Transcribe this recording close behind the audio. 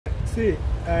See,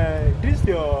 this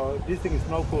thing is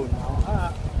not cool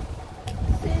now.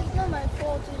 See, it's not my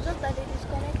fault. It's just that they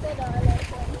disconnected our lights.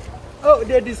 Oh,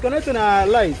 they disconnected our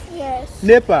lights? Yes.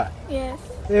 NEPA? Yes.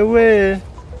 Away.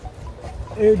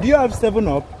 Do you have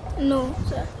 7-Up? No,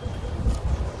 sir.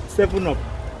 7-Up.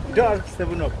 You don't have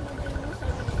 7-Up.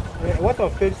 What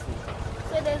of Pepsi?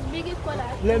 So there's Biggie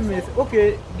Cola. Let me see.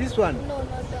 Okay, this one. No,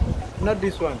 not that. Not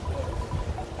this one.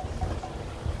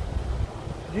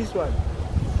 This one.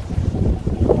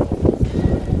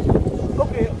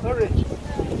 Okay, orange.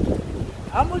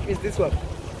 How much is this one? So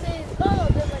it's all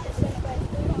of them at the same price,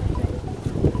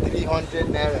 300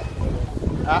 naira.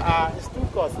 It's too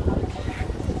costly.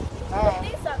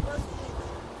 These are costly.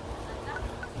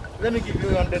 Let me give you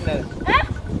 100 naira. Eh?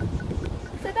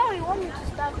 So that you want me to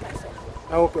starve myself?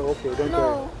 Okay, don't worry.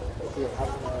 No. Okay, I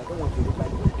don't want to look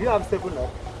like you. Do you have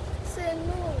 7-Up? Say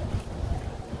no.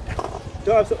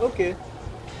 Do you have okay.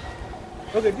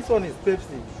 Okay, this one is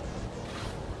Pepsi.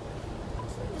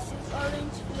 This is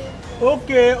orange flavor.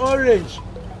 Okay, orange.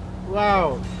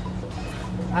 Wow.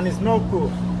 And it's not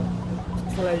cool.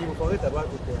 So like you forget about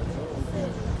it there.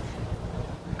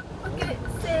 Okay,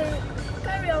 say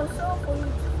carry on so for me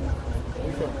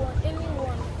to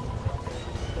anyone.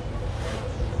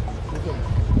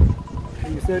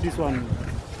 You said this one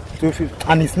 250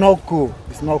 and it's not cool.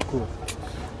 It's not cool.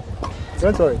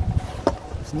 Don't worry.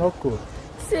 It's not cool.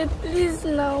 Say please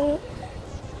now.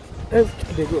 They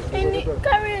go.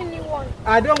 Carry anyone.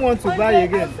 I don't want to buy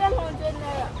again. I'll sell 100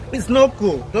 naira. It's not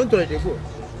cool. Don't worry, they go.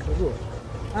 They go.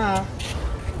 So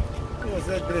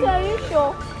are you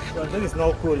sure? But then it's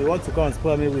not cool. You want to come and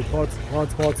spoil me with hot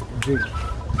drink.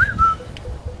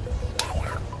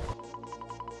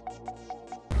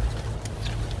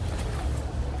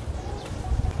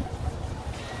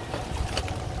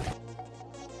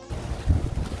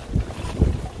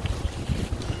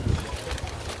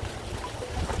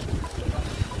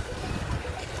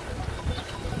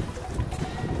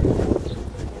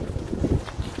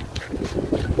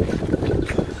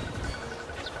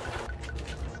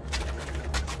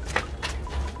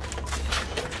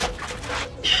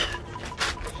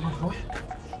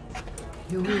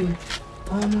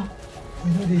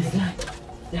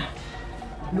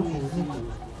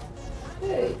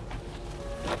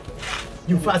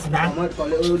 You fast now? I'm not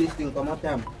calling all this thing, come out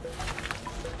time.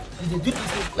 You do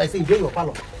this like say you do your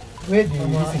palo. Where do you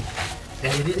listen?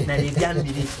 Now they can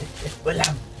be this. Well,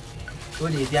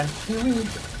 what they can.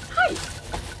 Hi.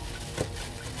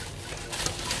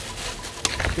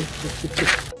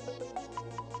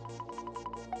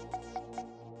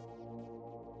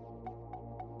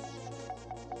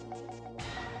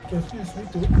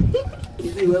 You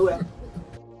see where?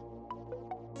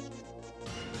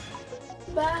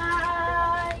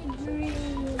 Bye,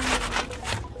 dream.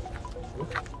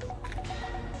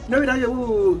 No, that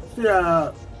you see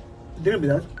didn't be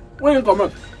that. When you come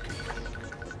out?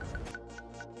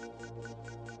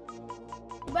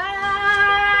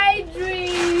 Bye,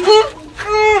 dream.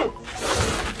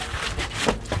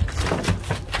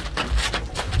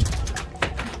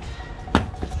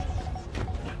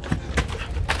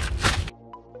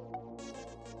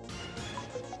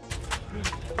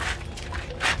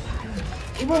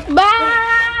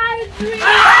 Bye,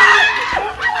 dream.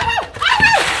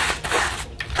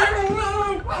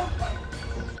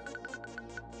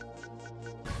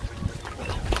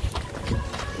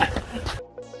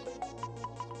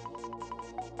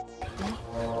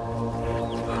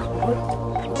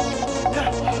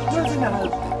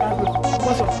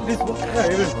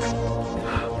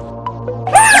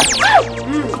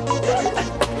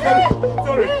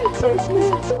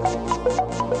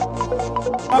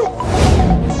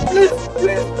 Please,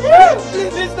 please,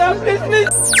 please, please,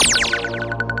 please.